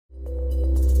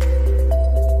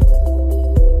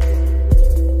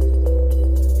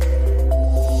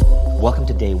Welcome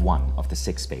to day 1 of the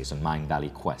 6th phase on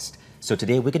Mindvalley Quest. So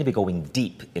today we're going to be going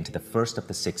deep into the first of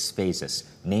the 6 phases,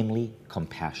 namely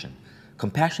compassion.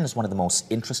 Compassion is one of the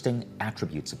most interesting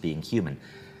attributes of being human.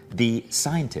 The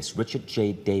scientist Richard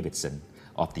J. Davidson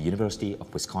of the University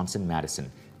of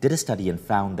Wisconsin-Madison did a study and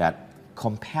found that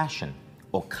compassion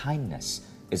or kindness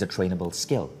is a trainable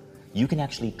skill. You can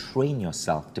actually train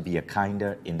yourself to be a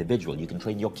kinder individual. You can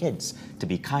train your kids to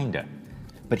be kinder.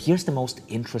 But here's the most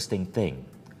interesting thing.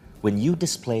 When you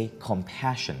display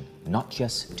compassion, not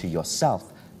just to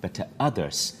yourself, but to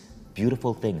others,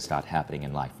 beautiful things start happening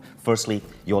in life. Firstly,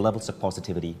 your levels of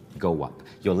positivity go up.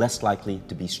 You're less likely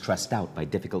to be stressed out by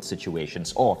difficult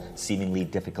situations or seemingly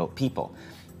difficult people.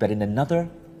 But in another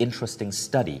interesting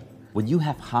study, when you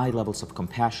have high levels of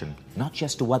compassion, not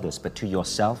just to others, but to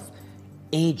yourself,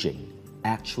 aging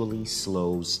actually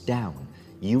slows down.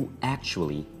 You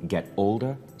actually get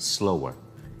older slower.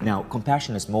 Now,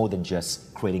 compassion is more than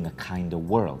just creating a kinder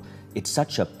world. It's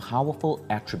such a powerful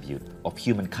attribute of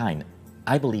humankind.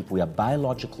 I believe we are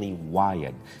biologically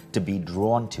wired to be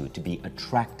drawn to be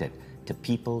attracted to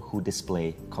people who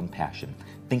display compassion.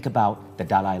 Think about the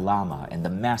Dalai Lama and the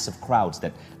massive crowds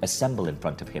that assemble in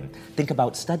front of him. Think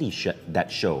about studies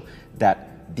that show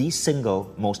that the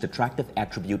single most attractive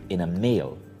attribute in a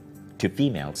male to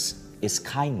females is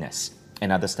kindness.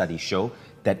 And other studies show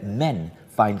that men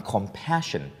find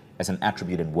compassion as an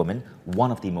attribute in women,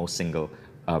 one of the most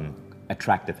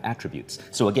attractive attributes.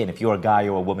 So again, if you're a guy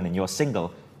or a woman and you're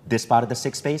single, this part of the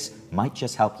 6th phase might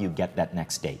just help you get that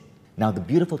next date. Now, the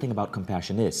beautiful thing about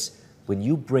compassion is when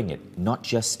you bring it not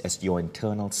just as your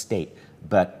internal state,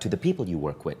 but to the people you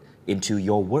work with, into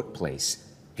your workplace,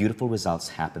 beautiful results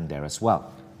happen there as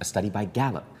well. A study by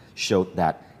Gallup showed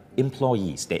that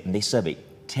employees, they surveyed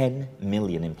 10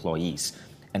 million employees,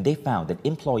 and they found that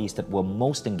employees that were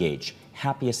most engaged,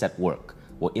 happiest at work,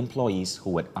 were employees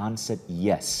who had answered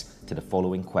yes to the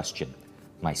following question: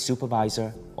 my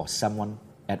supervisor or someone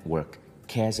at work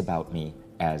cares about me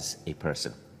as a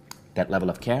person. That level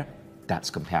of care, that's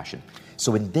compassion.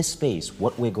 So in this phase,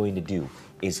 what we're going to do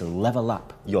is level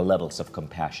up your levels of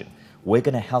compassion. We're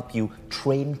going to help you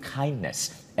train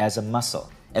kindness as a muscle,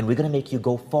 and we're going to make you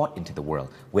go forth into the world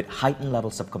with heightened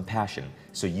levels of compassion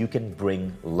so you can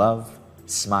bring love,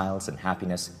 smiles, and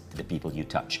happiness to the people you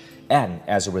touch. And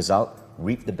as a result,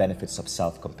 reap the benefits of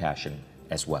self-compassion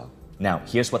as well. Now,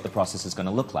 here's what the process is going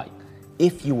to look like.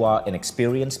 If you are an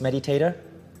experienced meditator,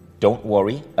 don't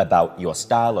worry about your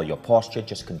style or your posture.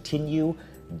 Just continue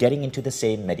getting into the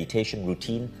same meditation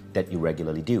routine that you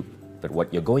regularly do. But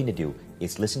what you're going to do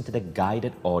is listen to the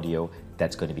guided audio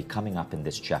that's going to be coming up in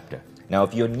this chapter. Now,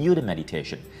 if you're new to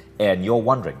meditation and you're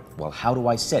wondering, well, how do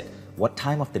I sit? What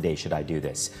time of the day should I do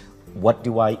this? What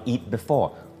do I eat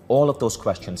before? All of those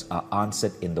questions are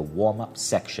answered in the warm-up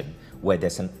section where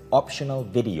there's an optional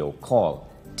video called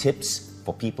Tips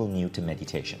for People New to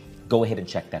Meditation. Go ahead and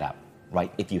check that out,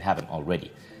 right, if you haven't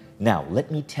already. Now,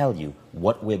 let me tell you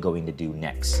what we're going to do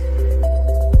next.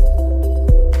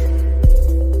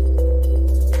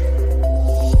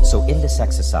 So in this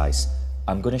exercise,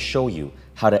 I'm going to show you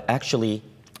how to actually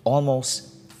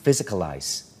almost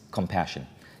physicalize compassion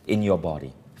in your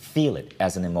body. Feel it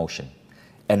as an emotion,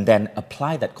 and then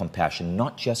apply that compassion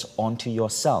not just onto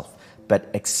yourself, but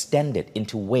extend it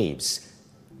into waves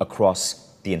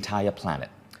across the entire planet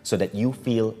so that you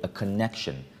feel a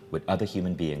connection with other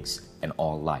human beings and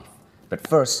all life. But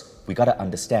first, we got to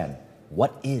understand,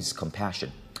 what is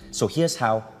compassion? So here's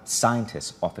how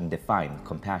scientists often define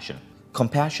compassion.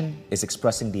 Compassion is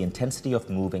expressing the intensity of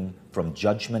moving from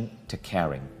judgment to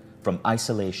caring, from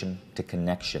isolation to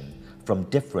connection, from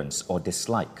difference or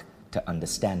dislike to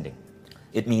understanding.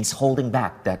 It means holding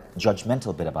back that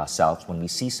judgmental bit of ourselves when we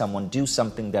see someone do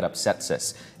something that upsets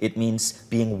us. It means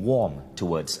being warm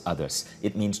towards others.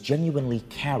 It means genuinely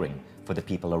caring for the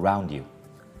people around you.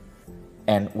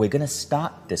 And we're going to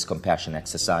start this compassion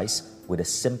exercise with a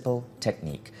simple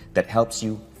technique that helps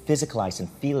you physicalize and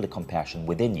feel the compassion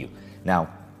within you. Now,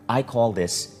 I call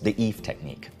this the Eve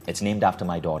technique. It's named after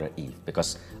my daughter Eve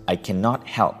because I cannot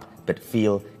help but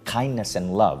feel kindness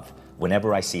and love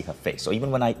whenever I see her face, or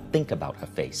even when I think about her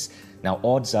face. Now,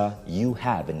 odds are you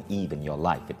have an Eve in your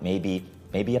life. It may be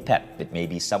a pet, it may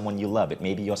be someone you love, it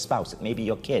may be your spouse, it may be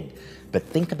your kid. But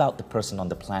think about the person on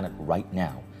the planet right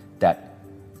now that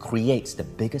creates the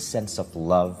biggest sense of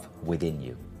love within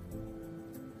you.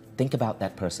 Think about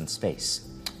that person's face,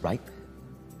 right?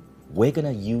 We're going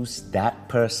to use that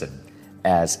person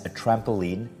as a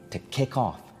trampoline to kick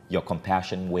off your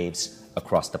compassion waves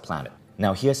across the planet.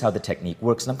 Now, here's how the technique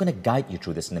works, and I'm going to guide you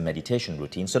through this in the meditation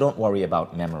routine, so don't worry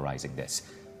about memorizing this.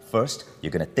 First,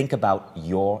 you're going to think about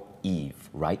your Eve,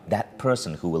 right? That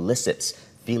person who elicits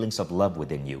feelings of love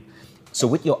within you. So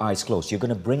with your eyes closed, you're going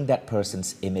to bring that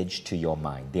person's image to your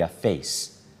mind, their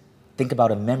face. Think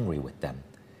about a memory with them.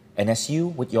 And as you,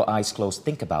 with your eyes closed,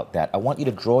 think about that, I want you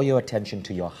to draw your attention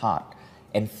to your heart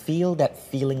and feel that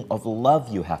feeling of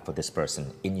love you have for this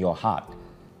person in your heart.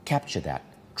 Capture that.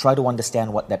 Try to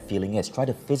understand what that feeling is. Try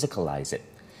to physicalize it.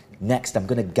 Next, I'm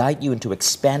going to guide you into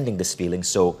expanding this feeling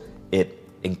so it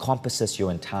encompasses your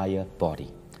entire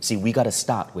body. See, we got to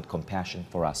start with compassion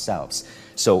for ourselves.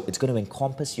 So it's going to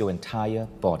encompass your entire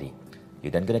body.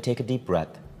 You're then going to take a deep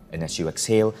breath, and as you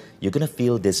exhale, you're going to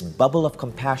feel this bubble of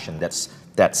compassion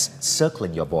that's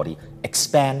circling your body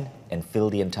expand and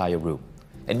fill the entire room.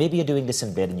 And maybe you're doing this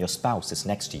in bed and your spouse is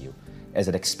next to you. As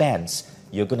it expands,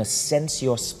 you're going to sense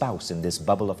your spouse in this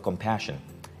bubble of compassion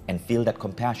and feel that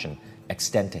compassion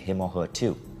extend to him or her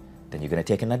too. Then you're going to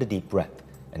take another deep breath.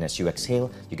 And as you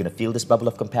exhale, you're going to feel this bubble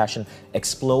of compassion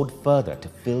explode further to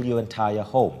fill your entire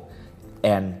home.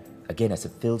 And again, as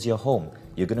it fills your home,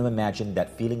 you're going to imagine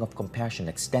that feeling of compassion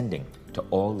extending to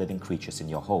all living creatures in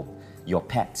your home, your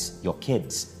pets, your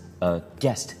kids, a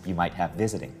guest you might have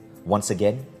visiting. Once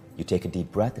again, you take a deep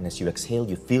breath, and as you exhale,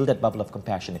 you feel that bubble of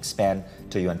compassion expand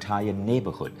to your entire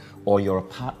neighborhood or your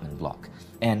apartment block.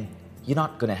 And you're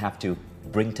not going to have to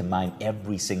bring to mind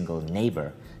every single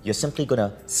neighbor. You're simply going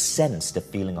to sense the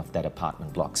feeling of that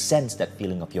apartment block, sense that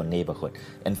feeling of your neighborhood,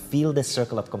 and feel this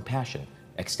circle of compassion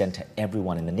extend to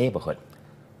everyone in the neighborhood.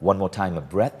 One more time, a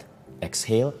breath,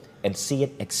 exhale, and see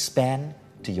it expand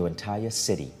to your entire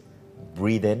city.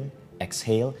 Breathe in,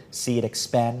 exhale, see it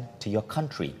expand to your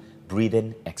country. Breathe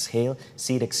in, exhale,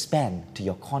 see it expand to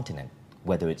your continent,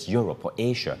 whether it's Europe or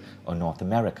Asia or North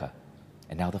America.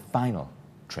 And now the final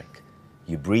trick.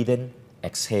 You breathe in,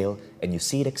 exhale, and you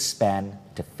see it expand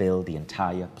to fill the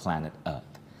entire planet Earth.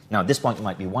 Now, at this point, you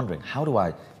might be wondering, how do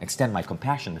I extend my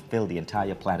compassion to fill the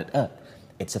entire planet Earth?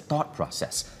 It's a thought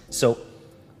process. So,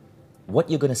 what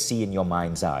you're going to see in your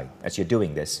mind's eye as you're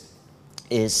doing this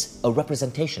is a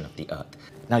representation of the Earth.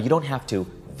 Now, you don't have to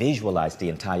visualize the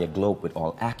entire globe with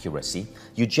all accuracy.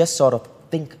 You just sort of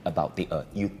think about the Earth.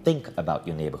 You think about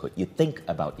your neighborhood. You think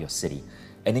about your city.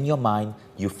 And in your mind,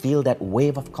 you feel that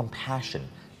wave of compassion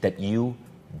that you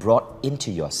brought into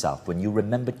yourself when you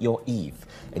remembered your Eve,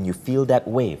 and you feel that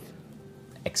wave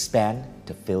expand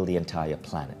to fill the entire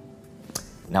planet.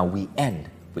 Now we end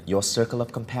with your circle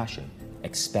of compassion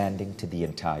expanding to the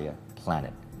entire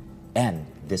planet. And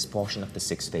this portion of the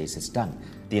sixth phase is done.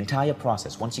 The entire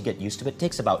process, once you get used to it,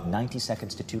 takes about 90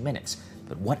 seconds to 2 minutes.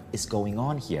 But what is going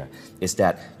on here is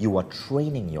that you are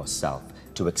training yourself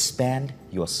to expand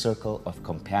your circle of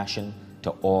compassion to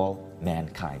all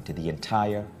mankind, to the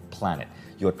entire planet.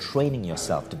 You're training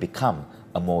yourself to become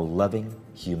a more loving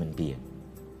human being.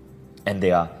 And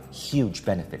there are huge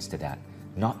benefits to that,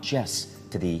 not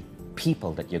just to the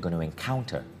people that you're going to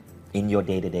encounter in your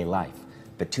day-to-day life,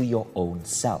 but to your own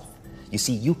self. You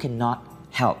see, you cannot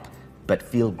help but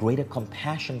feel greater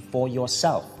compassion for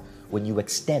yourself when you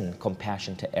extend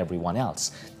compassion to everyone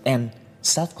else. And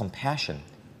self-compassion,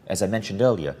 as I mentioned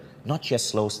earlier, not just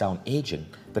slows down aging,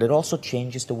 but it also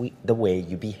changes the way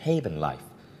you behave in life.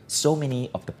 So many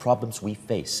of the problems we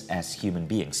face as human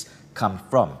beings come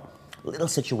from little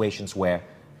situations where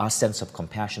our sense of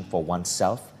compassion for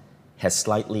oneself has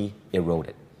slightly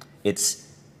eroded.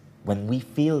 It's when we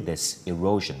feel this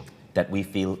erosion that we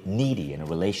feel needy in a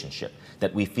relationship,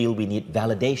 that we feel we need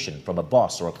validation from a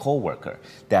boss or a coworker,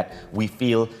 that we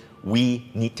feel we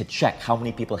need to check how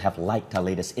many people have liked our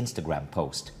latest Instagram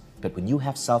post. But when you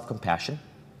have self-compassion,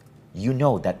 you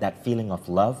know that that feeling of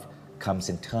love comes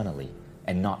internally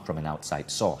and not from an outside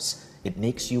source. It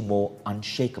makes you more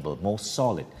unshakable, more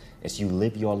solid as you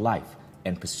live your life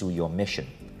and pursue your mission.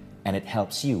 And it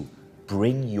helps you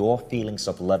bring your feelings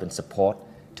of love and support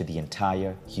to the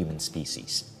entire human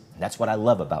species. And that's what I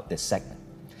love about this segment.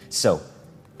 So,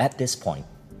 at this point,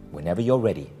 whenever you're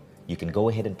ready, you can go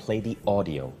ahead and play the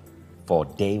audio for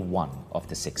day 1 of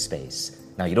the sixth phase.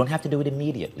 Now, you don't have to do it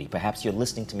immediately. Perhaps you're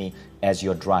listening to me as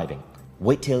you're driving.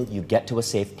 Wait till you get to a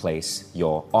safe place,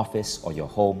 your office or your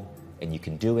home, and you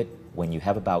can do it when you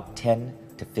have about 10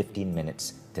 to 15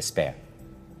 minutes to spare.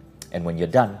 And when you're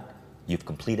done, you've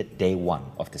completed day 1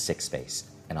 of the sixth phase.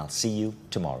 And I'll see you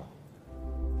tomorrow.